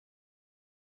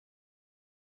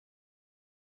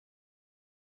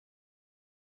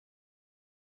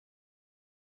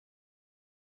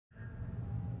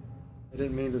I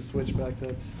didn't mean to switch back to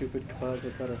that stupid cloud,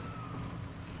 but better.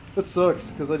 That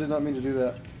sucks, because I did not mean to do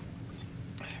that.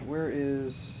 Where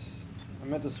is... I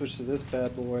meant to switch to this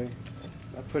bad boy.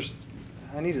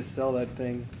 I need to sell that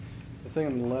thing. The thing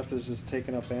on the left is just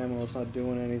taking up ammo. It's not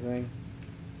doing anything.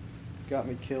 Got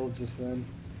me killed just then.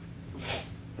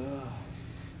 Ugh.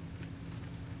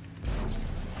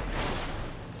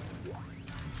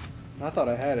 I thought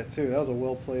I had it too. That was a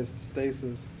well-placed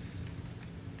stasis.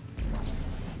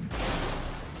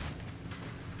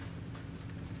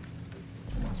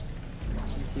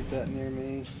 Keep that near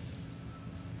me.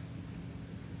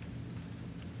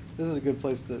 This is a good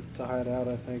place to hide out,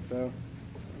 I think, though.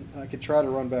 I could try to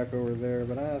run back over there,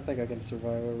 but I think I can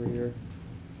survive over here.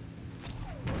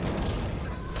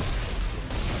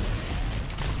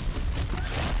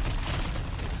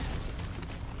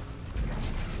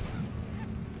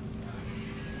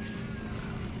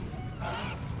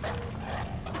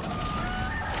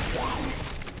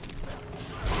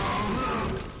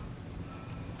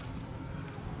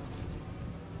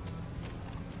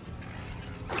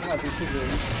 God, these things are...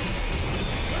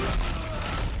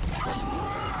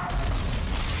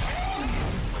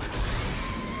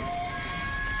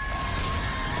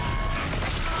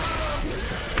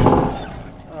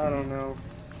 I don't know.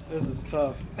 This is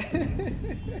tough.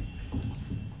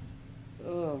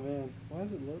 Oh man, why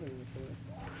is it loading like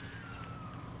that?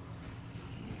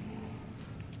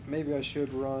 Maybe I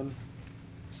should run.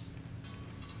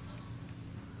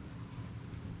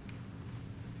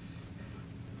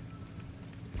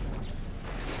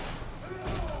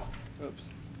 Oops.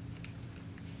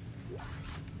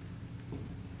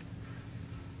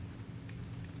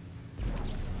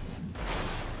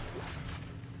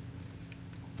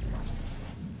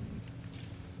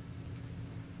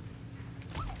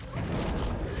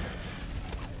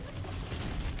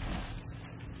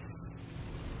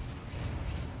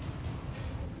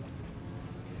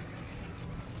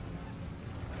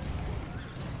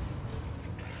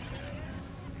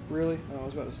 Really? Oh, I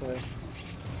was about to say.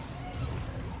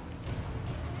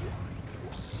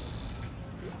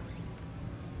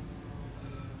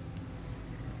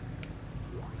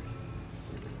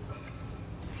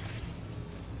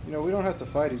 You know, we don't have to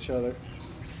fight each other.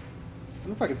 I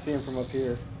wonder if I can see him from up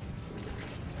here.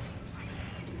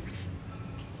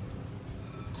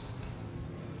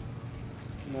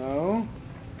 No.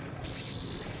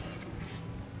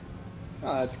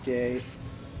 Oh, that's gay.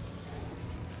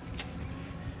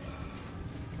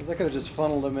 Because I could have just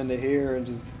funneled him into here and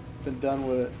just been done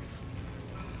with it.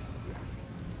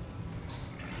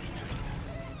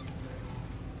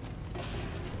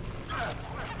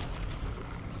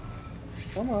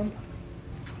 Come on.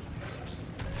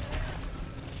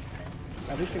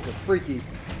 God, these things are freaky.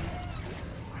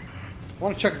 I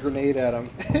want to chuck a grenade at him.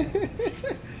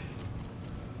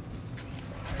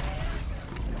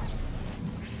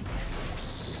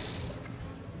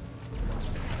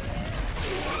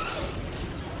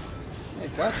 Hey,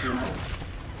 got you.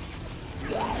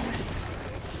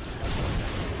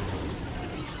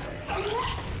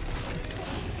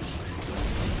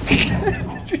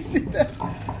 Did you see that?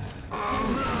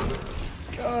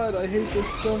 God, I hate this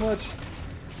so much.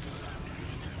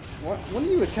 When do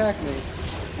you attack me?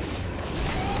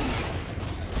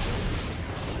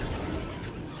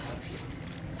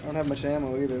 I don't have much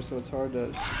ammo either, so it's hard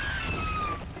to...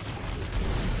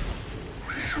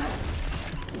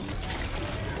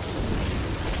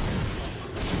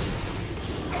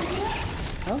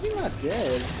 How's he not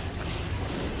dead?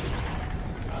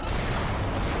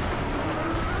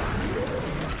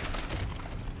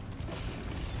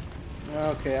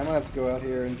 Okay, I'm gonna have to go out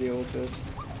here and deal with this.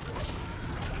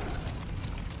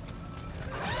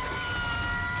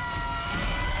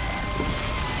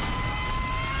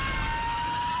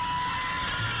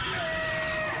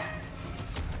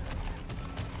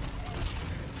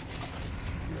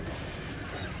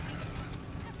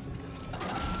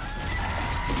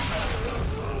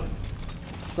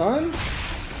 Son?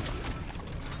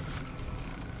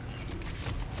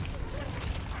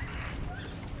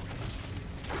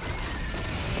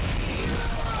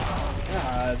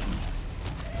 God.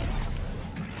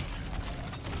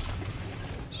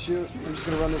 Shoot, I'm just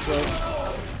gonna run this way.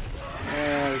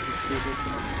 Ah, this is stupid.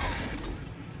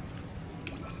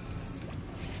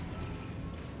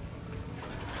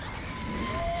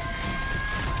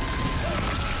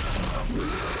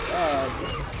 God.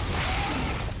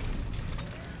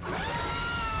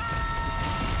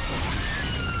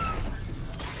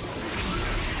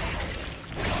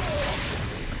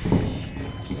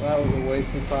 That was a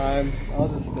waste of time. I'll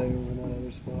just stay over in that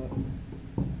other spot.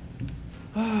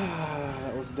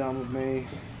 That was dumb of me.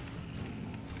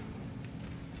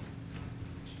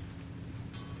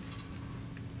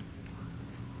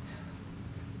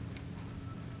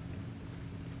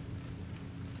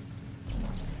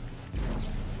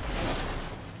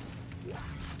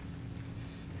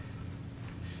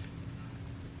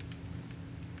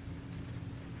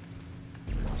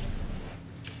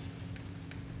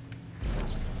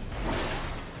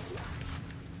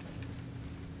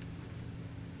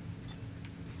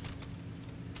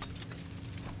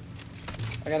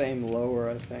 gotta aim lower,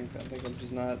 I think. I think I'm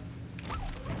just not...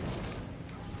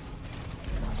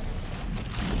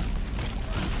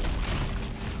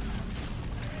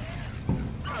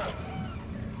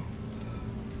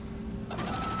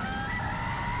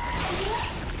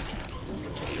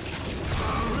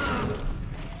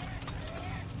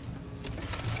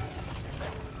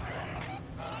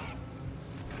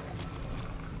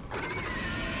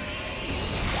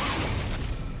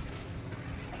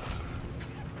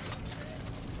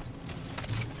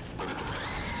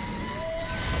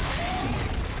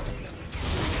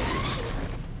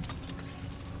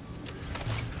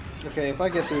 Okay, if I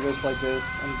get through this like this,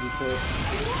 I'm gonna be pissed.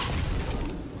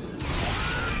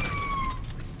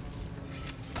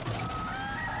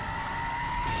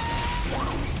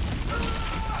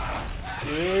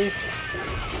 Really?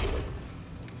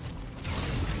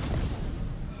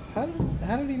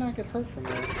 How did he not get hurt from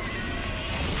that?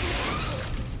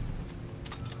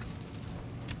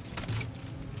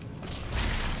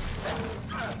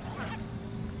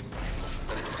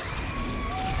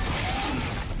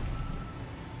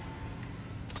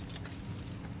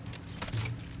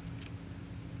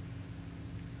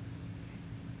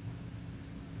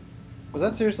 Was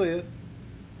that seriously it?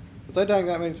 Was I dying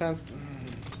that many times?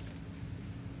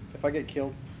 If I get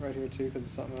killed right here too because of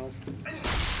something else.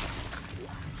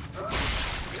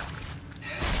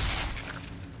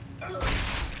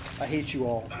 I hate you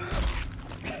all.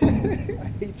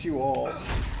 I hate you all.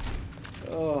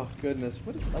 Oh goodness,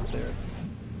 what is up there?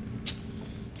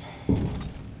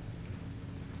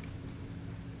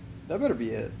 That better be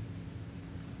it.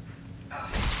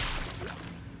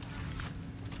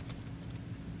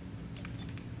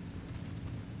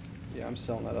 Yeah, I'm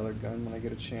selling that other gun when I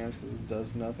get a chance because it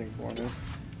does nothing for me.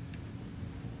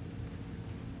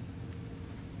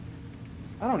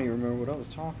 I don't even remember what I was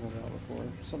talking about before.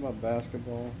 Something about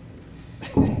basketball.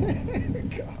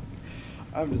 God,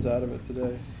 I'm just out of it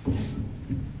today.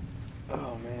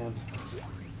 Oh man.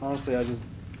 Honestly, I just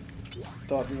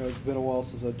thought, you know, it's been a while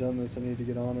since I've done this. I need to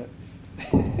get on it.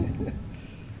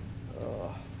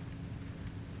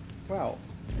 Wow,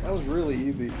 that was really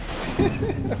easy.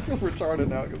 I feel retarded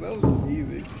now because that was just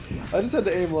easy. I just had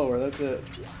to aim lower, that's it.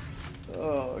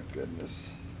 Oh goodness.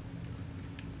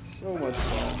 So much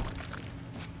fun.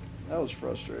 That was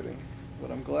frustrating,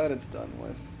 but I'm glad it's done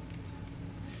with.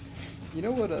 You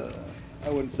know what, I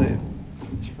wouldn't say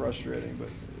it's frustrating, but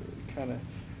it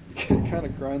kind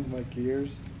of grinds my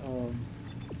gears.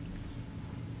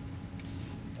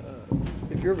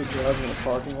 If you're ever driving in a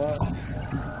parking lot,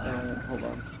 and hold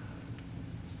on.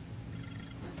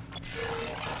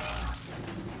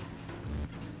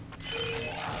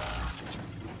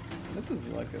 This is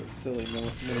like a silly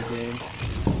mini game.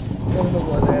 I don't know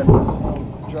why they had this.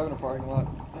 You're driving a parking lot,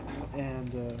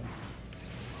 and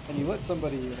you let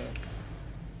somebody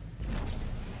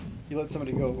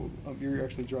go. You're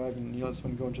actually driving, and you let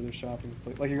someone go into their shopping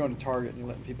place. Like you're going to Target, and you're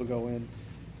letting people go in,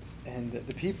 and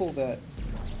the people that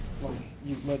like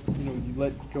you let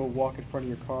go walk in front of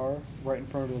your car, right in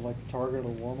front of like Target or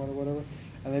Walmart or whatever,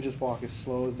 and they just walk as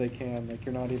slow as they can, like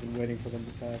you're not even waiting for them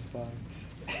to pass by.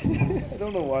 I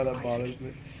don't know why that bothers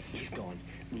me. He's gone.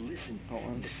 Listen,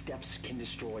 the steps can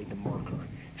destroy the marker.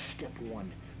 Step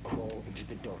 1, crawl into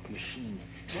the dark machine.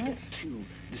 What? Step 2,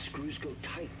 the screws go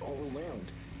tight all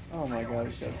around. Oh my god,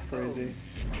 this guy's crazy.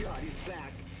 Oh, God, he's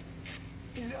back.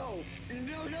 No.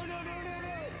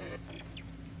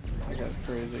 That guy's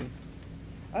crazy.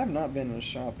 I have not been in a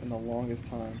shop in the longest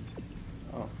time.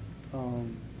 Oh,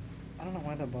 I don't know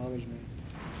why that bothers me.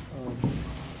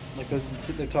 Like they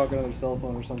sit there talking on their cell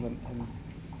phone or something, and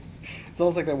it's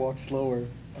almost like they walk slower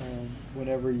when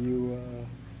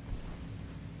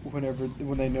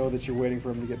they know that you're waiting for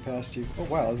them to get past you. Oh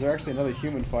wow, is there actually another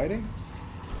human fighting?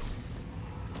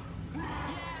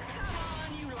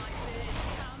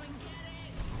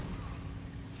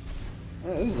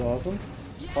 Yeah, this is awesome.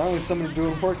 Finally somebody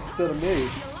doing work instead of me.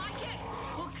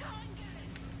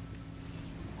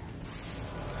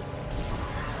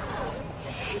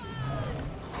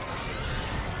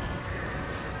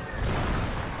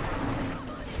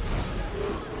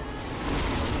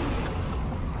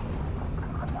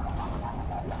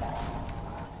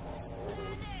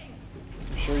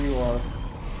 I'm sure you are.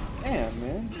 Damn,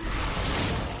 man.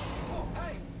 Oh,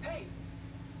 hey!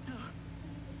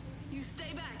 You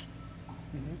stay back.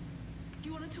 Do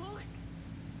you want to talk?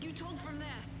 You talk from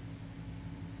there.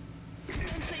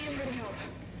 Don't say you're here to help.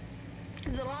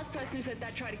 The last person who said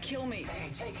that tried to kill me. Hey,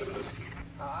 take it easy.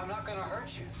 I'm not gonna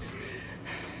hurt you.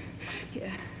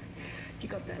 Yeah, you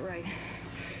got that right.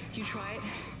 You try it,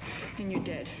 and you're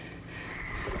dead.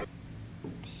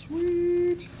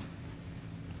 Sweet.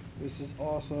 This is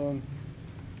awesome.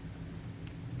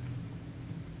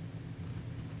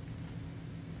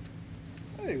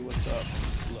 Hey, what's up?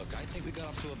 Look, I think we got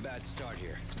off to a bad start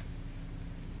here.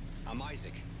 I'm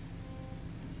Isaac.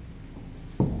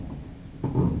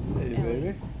 Hey,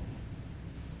 baby.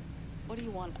 What do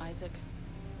you want, Isaac?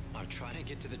 I'm trying to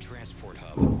get to the transport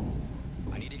hub.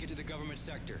 I need to get to the government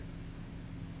sector.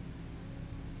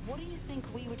 What do you think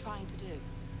we were trying to do?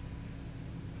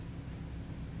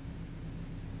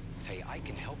 Hey, I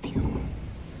can help you.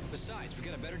 Besides, we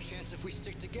got a better chance if we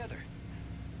stick together.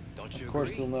 Don't you Of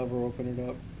course, agree? they'll never open it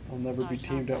up. I'll never be Sorry,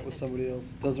 teamed Charles up with Isaac. somebody else.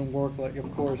 Doesn't work like, of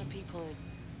course. Other people are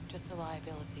just a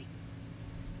liability.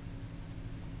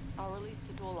 I'll release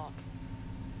the door lock.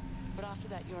 But after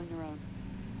that, you're on your own.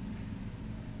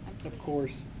 And please, Of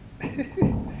course. don't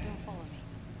follow me.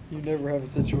 You never have a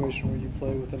situation where you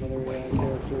play with another AI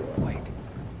character. Wait.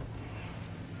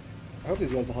 I hope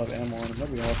these guys will have ammo on them.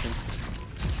 That'd be awesome.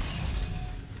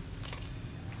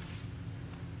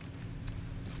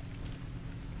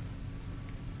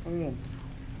 Oh man.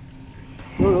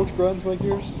 You know what else grinds my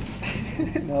gears?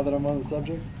 Now that I'm on the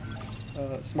subject?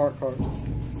 Smart cars.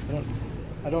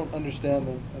 I don't understand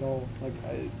them at all. Like,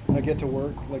 I get to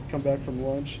work, like come back from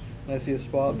lunch, and I see a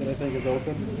spot that I think is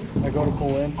open. I go to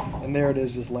pull in, and there it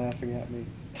is just laughing at me.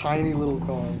 Tiny little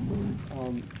car.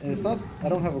 And it's not, I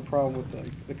don't have a problem with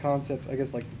the concept, I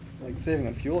guess, like saving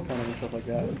on fuel kind of and stuff like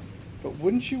that. But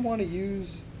wouldn't you want to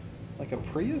use, like, a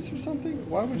Prius or something?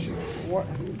 Why would you, what?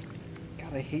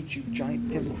 God, I hate you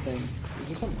giant pimple things. Is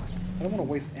there something, I don't want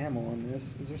to waste ammo on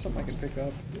this. Is there something I can pick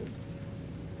up?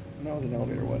 And that was an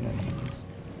elevator, wasn't it?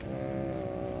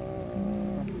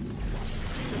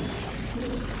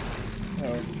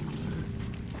 Oh.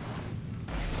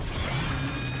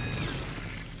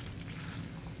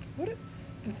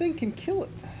 The thing can kill it.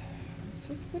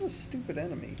 What a stupid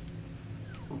enemy.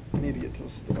 I need to get to a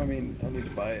store. I mean, I need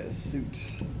to buy a suit.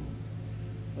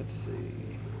 Let's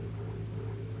see.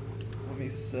 Let me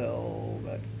sell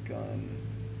that gun.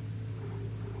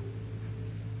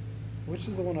 Which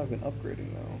is the one I've been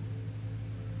upgrading, though?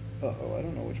 Uh-oh, I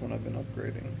don't know which one I've been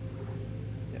upgrading.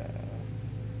 Yeah.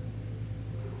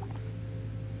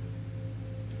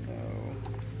 No.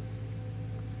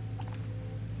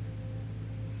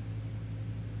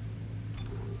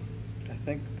 I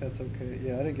think that's okay.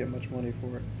 Yeah, I didn't get much money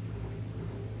for it.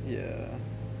 Yeah.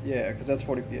 Yeah, because that's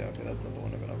 40... Yeah, okay, that's not the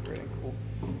one I've been upgrading. Cool.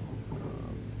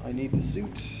 I need the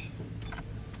suit.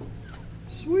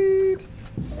 Sweet!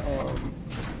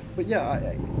 But yeah,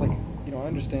 I like, you know, I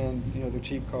understand, you know, they're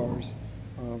cheap cars,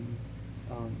 and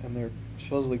they're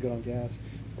supposedly good on gas.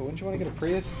 But wouldn't you want to get a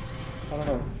Prius? I don't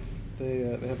know. They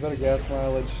have better gas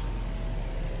mileage,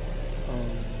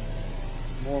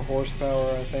 more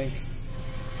horsepower, I think,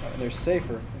 and they're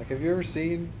safer. Like, have you ever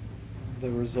seen the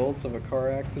results of a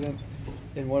car accident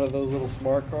in one of those little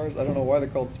smart cars? I don't know why they're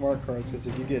called smart cars, because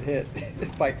if you get hit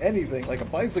by anything, like a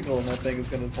bicycle, and that thing is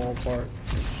going to fall apart.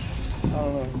 I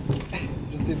don't know.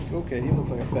 Just seems okay. He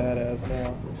looks like a badass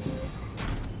now.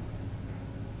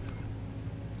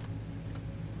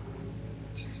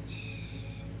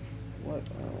 What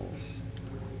else?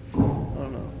 I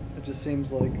don't know. It just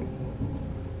seems like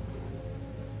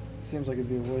it'd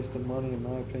be a waste of money, in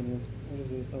my opinion. What is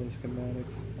this? Oh, the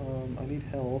schematics. I need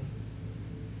health.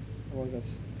 Oh, I got.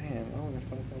 Damn, I only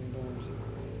got $5,000.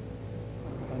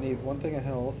 I need one thing of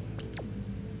health.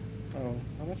 Oh,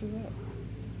 how much is that?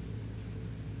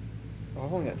 Oh,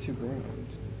 I've only got $2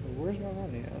 grand. Where's my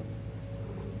money at?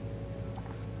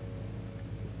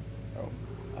 Oh,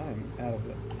 I'm out of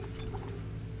it.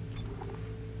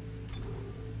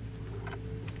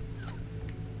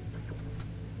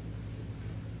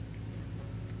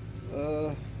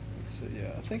 Let's see.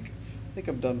 Yeah, I think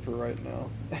I'm done for right now.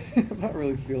 I'm not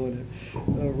really feeling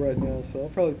it right now, so I'll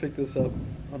probably pick this up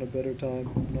on a better time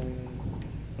when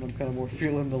I'm kind of more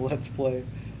feeling the Let's Play.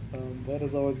 But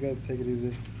as always, guys, take it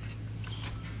easy.